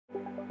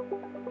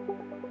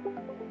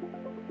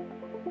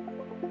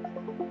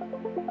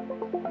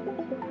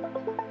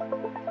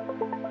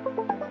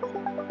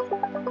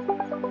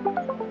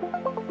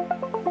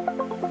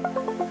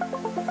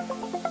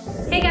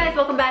Hey guys,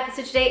 welcome back.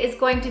 So today is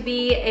going to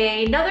be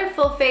another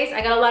full face.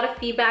 I got a lot of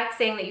feedback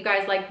saying that you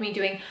guys liked me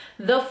doing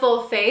the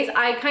full face.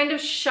 I kind of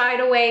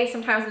shied away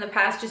sometimes in the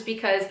past just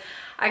because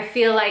I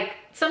feel like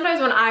sometimes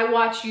when I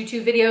watch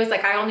YouTube videos,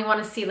 like I only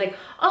want to see like,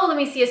 oh, let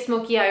me see a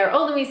smoky eye, or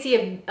oh, let me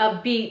see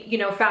a beat, you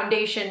know,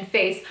 foundation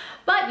face.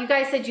 But you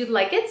guys said you'd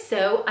like it,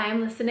 so I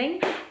am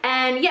listening.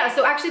 And yeah,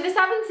 so actually this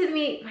happened to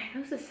me. My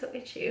nose is so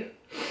itchy.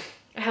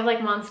 I have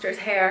like monster's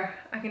hair.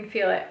 I can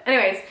feel it.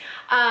 Anyways,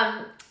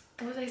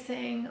 what was I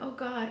saying? Oh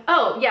God.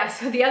 Oh yeah,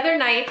 so the other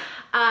night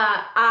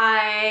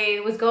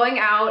I was going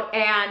out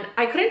and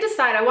I couldn't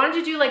decide. I wanted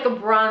to do like a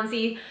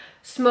bronzy,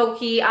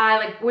 smoky eye,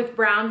 like with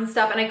browns and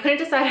stuff, and I couldn't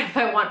decide if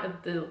I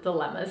wanted the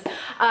dilemmas. If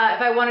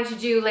I wanted to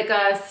do like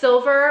a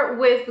silver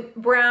with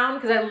brown,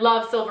 because I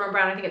love silver and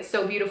brown, I think it's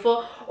so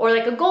beautiful, or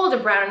like a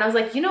golden brown, and I was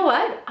like, you know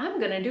what? I'm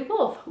gonna do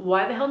both.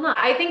 Why the hell not?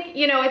 I think,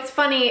 you know, it's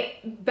funny,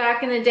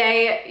 back in the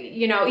day,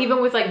 you know,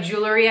 even with like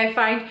jewelry, I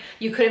find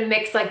you couldn't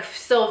mix like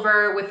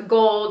silver with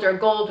gold or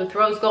gold with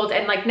rose gold,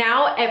 and like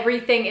now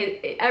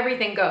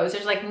everything goes.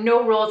 There's like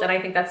no rules, and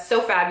I think that's so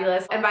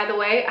fabulous. And by the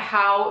way,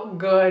 how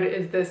good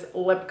is this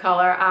lip color?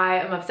 I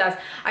am obsessed.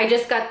 I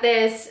just got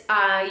this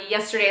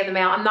yesterday in the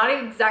mail. I'm not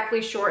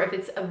exactly sure if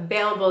it's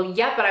available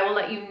yet, but I will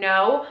let you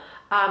know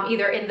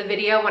either in the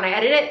video when I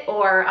edit it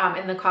or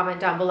in the comment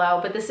down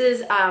below. But this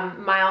is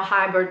Mile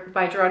High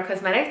by Gerard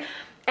Cosmetics.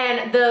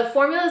 And the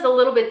formula is a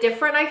little bit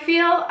different, I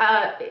feel.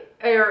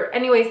 Or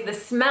anyways, the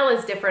smell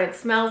is different. It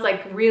smells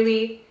like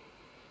really,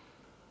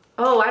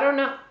 oh, I don't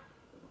know.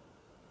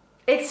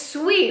 It's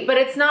sweet, but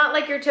it's not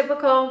like your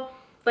typical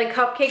like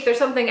cupcake. There's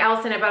something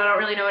else in it, but I don't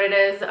really know what it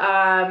is.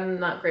 I'm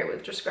not great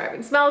with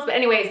describing smells, but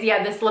anyways,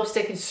 yeah, this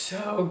lipstick is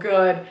so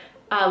good.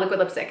 Liquid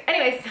lipstick.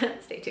 Anyways,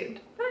 stay tuned.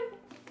 Bye.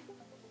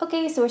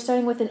 Okay, so we're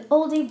starting with an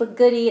oldie but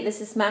goodie.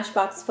 This is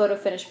Smashbox Photo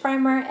Finish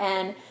Primer,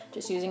 and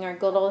just using our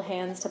good old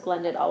hands to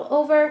blend it all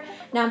over.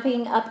 Now I'm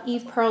picking up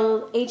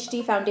evepearl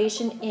HD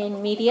foundation in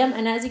medium,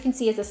 and as you can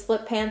see, it's a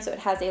split pan, so it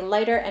has a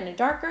lighter and a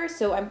darker.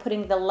 So I'm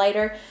putting the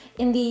lighter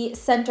in the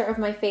center of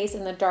my face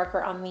and the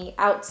darker on the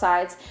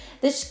outsides.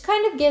 This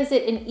kind of gives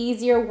it an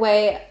easier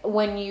way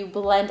when you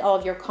blend all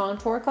of your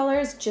contour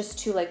colors, just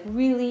to like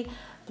really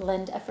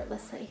blend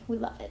effortlessly. We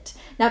love it.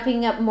 Now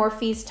picking up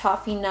Morphe's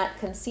Toffee Nut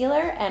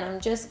Concealer, and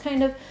I'm just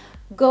kind of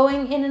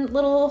going in a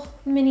little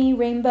mini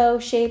rainbow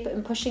shape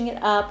and pushing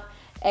it up.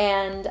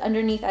 And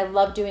underneath, I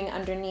love doing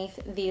underneath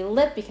the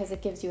lip because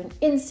it gives you an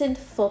instant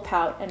full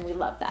pout, and we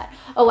love that.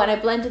 Oh, and I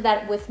blended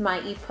that with my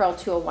evepearl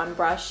 201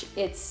 brush.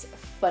 It's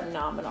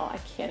phenomenal. I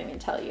can't even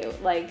tell you.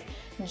 Like,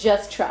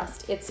 just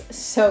trust. It's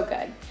so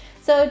good.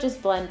 So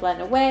just blend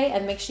away,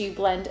 and make sure you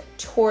blend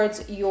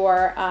towards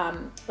your,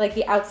 like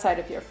the outside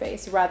of your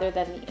face rather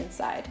than the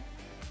inside.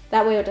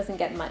 That way it doesn't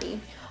get muddy.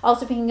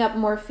 Also picking up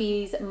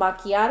Morphe's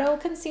Macchiato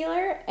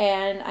Concealer,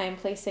 and I am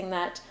placing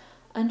that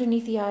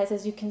underneath the eyes.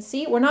 As you can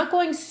see, we're not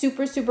going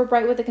super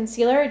bright with the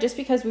concealer, just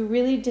because we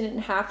really didn't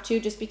have to,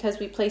 just because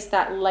we placed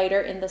that lighter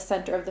in the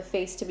center of the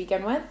face to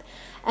begin with.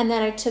 And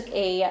then I took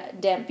a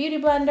damp beauty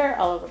blender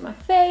all over my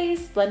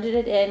face, blended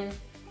it in.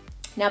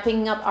 Now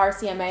picking up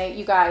RCMA,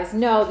 you guys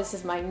know this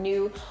is my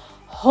new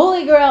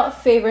holy grail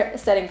favorite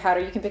setting powder.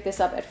 You can pick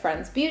this up at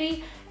Friends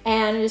Beauty,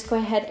 and just go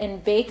ahead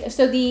and bake.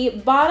 So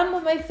the bottom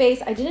of my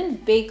face, I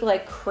didn't bake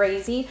like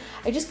crazy.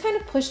 I just kind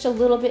of pushed a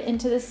little bit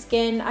into the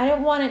skin. I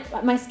don't want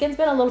it, my skin's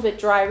been a little bit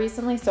dry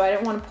recently, so I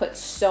didn't want to put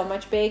so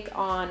much bake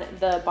on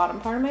the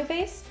bottom part of my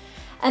face.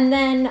 And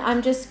then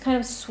I'm just kind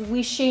of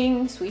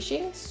swooping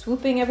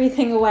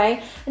everything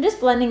away and just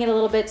blending it a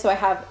little bit so I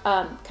have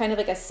kind of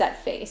like a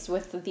set face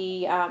with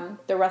the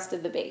rest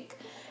of the bake.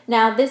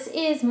 Now this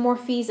is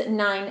Morphe's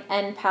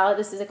 9N palette.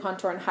 This is a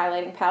contour and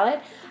highlighting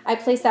palette. I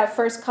placed that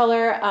first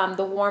color,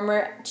 the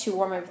warmer, to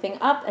warm everything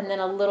up, and then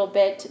a little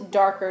bit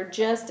darker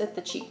just at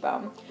the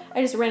cheekbone.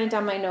 I just ran it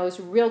down my nose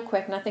real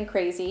quick, nothing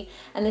crazy.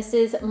 And this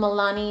is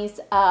Milani's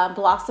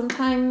Blossom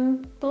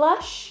Time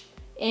blush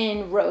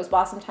in Rose,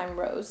 Blossom Time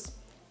Rose.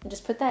 And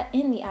just put that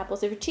in the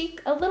apples of your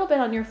cheek, a little bit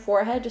on your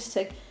forehead, just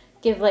to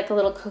give like a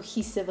little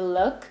cohesive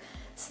look.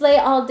 Slay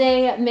All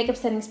Day Makeup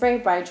Setting Spray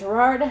by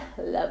Gerard.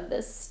 Love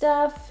this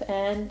stuff,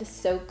 and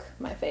soak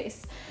my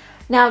face.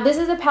 Now this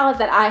is a palette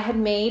that I had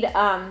made.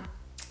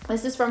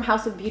 This is from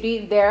House of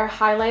Beauty. Their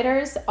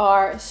highlighters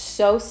are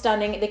so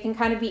stunning. They can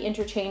kind of be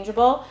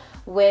interchangeable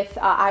with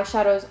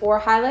eyeshadows or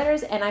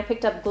highlighters, and I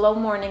picked up Glow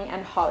Morning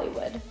and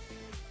Hollywood.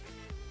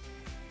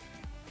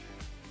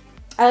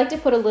 I like to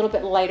put a little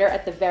bit lighter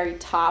at the very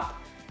top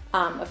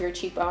of your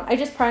cheekbone. I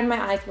just primed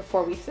my eyes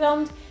before we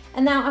filmed,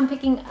 and now I'm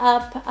picking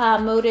up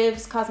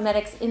Motives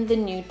Cosmetics in the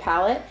Nude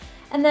palette,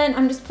 and then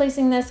I'm just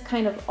placing this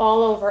kind of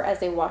all over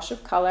as a wash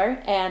of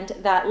color, and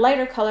that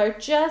lighter color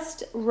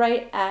just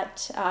right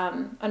at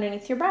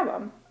underneath your brow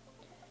bone.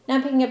 Now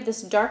I'm picking up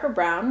this darker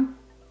brown,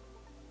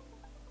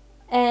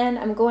 and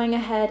I'm going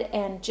ahead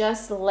and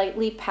just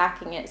lightly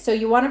packing it. So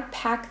you want to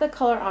pack the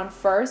color on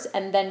first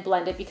and then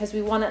blend it, because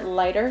we want it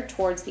lighter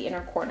towards the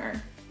inner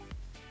corner.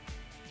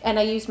 And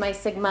I used my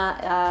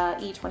Sigma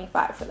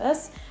E25 for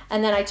this.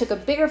 And then I took a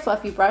bigger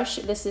fluffy brush.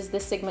 This is the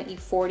Sigma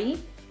E40.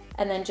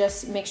 and then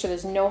just make sure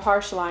there's no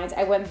harsh lines.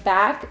 I went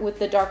back with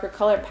the darker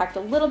color, packed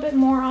a little bit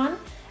more on.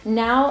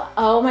 Now,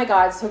 oh my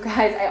God, so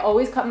guys, I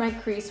always cut my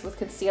crease with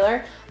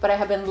concealer, but I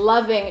have been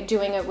loving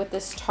doing it with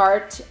this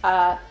Tarte,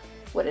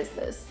 what is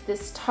this?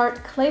 This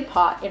Tarte Clay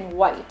Pot in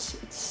white.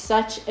 It's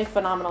such a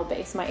phenomenal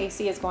base. My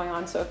AC is going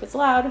on, so if it's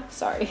loud,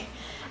 sorry.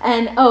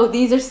 And oh,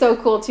 these are so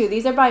cool too.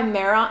 These are by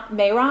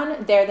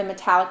Mehron. They're the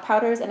metallic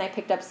powders, and I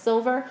picked up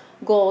silver,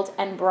 gold,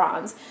 and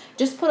bronze.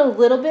 Just put a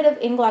little bit of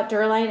inglot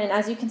duraline, and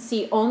as you can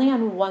see, only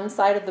on one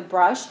side of the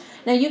brush.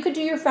 Now you could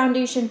do your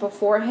foundation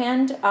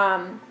beforehand,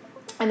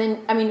 and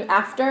then,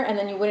 after, and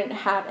then you wouldn't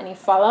have any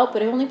fallout,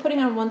 but if only putting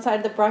on one side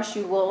of the brush,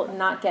 you will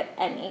not get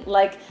any.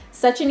 Like,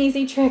 such an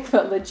easy trick,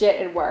 but legit,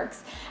 it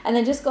works. And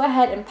then just go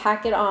ahead and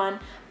pack it on,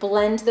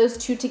 blend those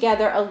two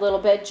together a little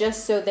bit,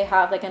 just so they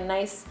have like a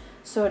nice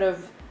sort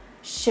of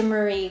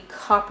shimmery,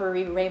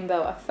 coppery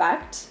rainbow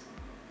effect.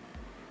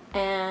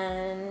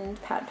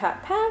 And pat,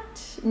 pat,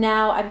 pat.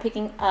 Now I'm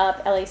picking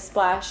up LA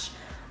Splash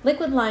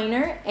liquid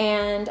liner,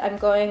 and I'm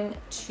going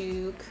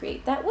to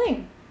create that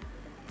wing.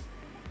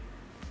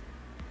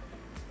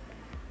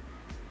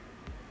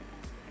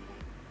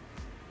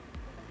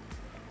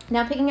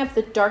 Now picking up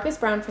the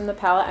darkest brown from the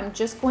palette, I'm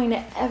just going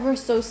to ever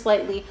so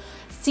slightly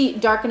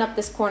darken up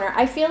this corner.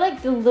 I feel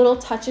like the little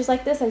touches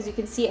like this, as you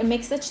can see, it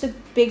makes such the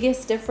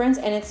biggest difference,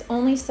 and it's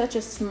only such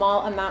a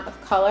small amount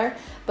of color,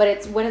 but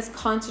it's when it's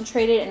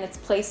concentrated and it's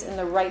placed in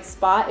the right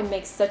spot, it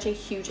makes such a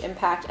huge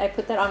impact. I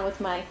put that on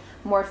with my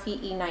Morphe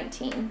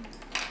E19. And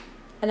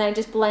then I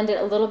just blended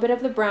a little bit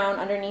of the brown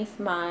underneath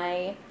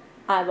my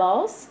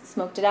eyeballs,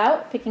 smoked it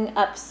out, picking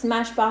up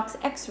Smashbox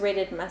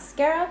X-rated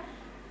mascara,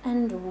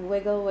 and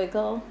wiggle,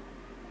 wiggle.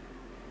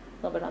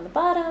 A little bit on the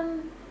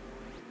bottom.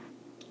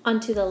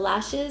 Onto the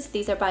lashes.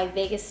 These are by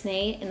Vegas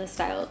Nay in the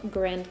style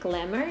Grand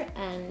Glamour,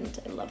 and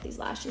I love these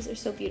lashes. They're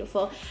so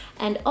beautiful.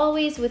 And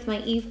always with my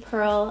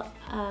evepearl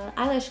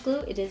eyelash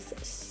glue. It is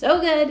so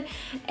good.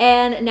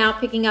 And now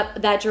picking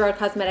up that Gerard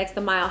Cosmetics,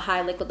 the Mile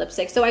High liquid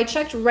lipstick. So I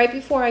checked right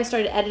before I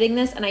started editing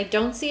this, and I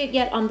don't see it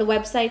yet on the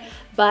website,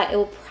 but it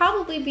will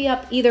probably be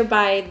up either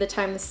by the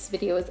time this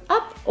video is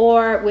up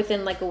or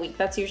within like a week.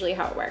 That's usually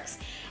how it works.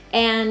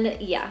 And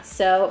yeah,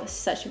 so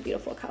such a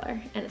beautiful color,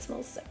 and it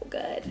smells so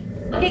good.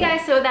 Okay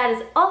guys, so that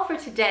is all for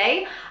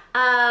today.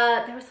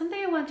 There was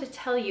something I wanted to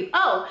tell you.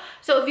 Oh,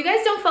 so if you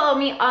guys don't follow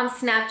me on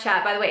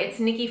Snapchat, by the way, it's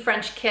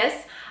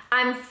NIKKIFRENCH.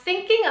 I'm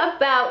thinking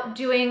about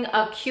doing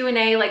a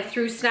Q&A like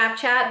through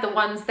Snapchat, the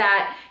ones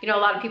that, you know,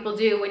 a lot of people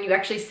do when you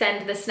actually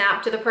send the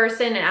snap to the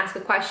person and ask a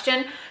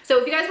question.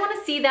 So if you guys want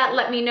to see that,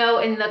 let me know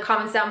in the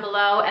comments down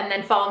below, and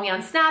then follow me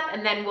on Snap,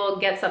 and then we'll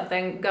get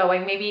something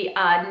going maybe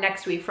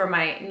next week for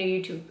my new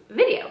YouTube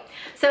video.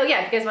 So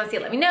yeah, if you guys want to see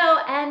it, let me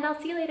know, and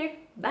I'll see you later.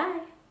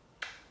 Bye.